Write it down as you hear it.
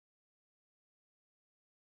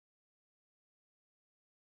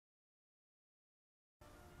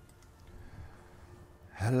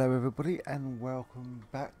Hello everybody and welcome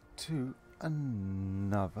back to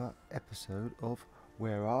another episode of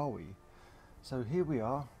Where Are We? So here we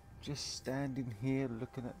are, just standing here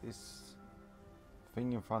looking at this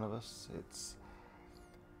thing in front of us. It's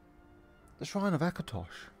the Shrine of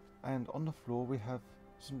Akatosh, and on the floor we have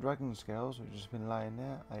some dragon scales which have just been laying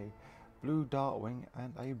there, a blue dartwing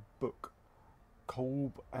and a book,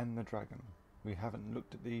 Kolb and the Dragon. We haven't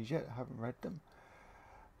looked at these yet, haven't read them.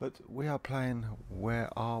 But we are playing Where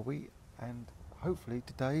Are We? And hopefully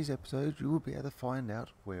today's episode you will be able to find out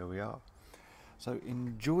where we are. So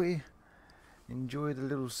enjoy the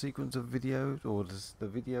little sequence of videos, or the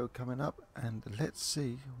video coming up, and let's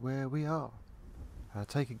see where we are.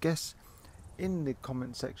 Take a guess in the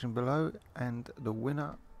comment section below, and the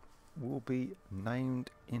winner will be named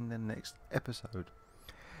in the next episode.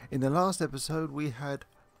 In the last episode we had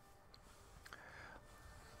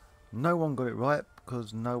no one got it right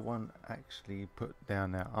because no one actually put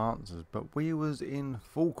down their answers, but we was in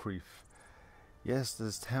Falkreath. Yes,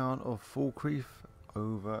 there's town of Falkreath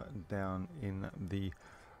over down in the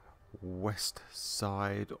west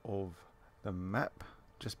side of the map,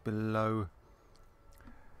 just below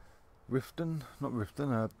Riften, not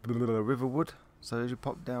Riften, Riverwood. So as you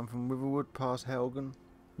pop down from Riverwood past Helgen,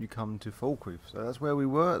 you come to Falkreath. So that's where we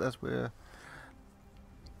were, that's where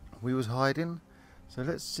we was hiding. So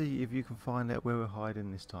let's see if you can find out where we're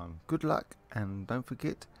hiding this time. Good luck, and don't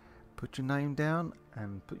forget, put your name down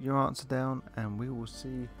and put your answer down, and we will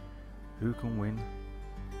see who can win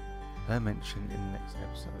their mention in the next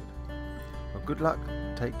episode. Well, good luck,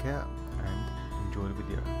 take care, and enjoy the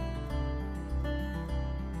video.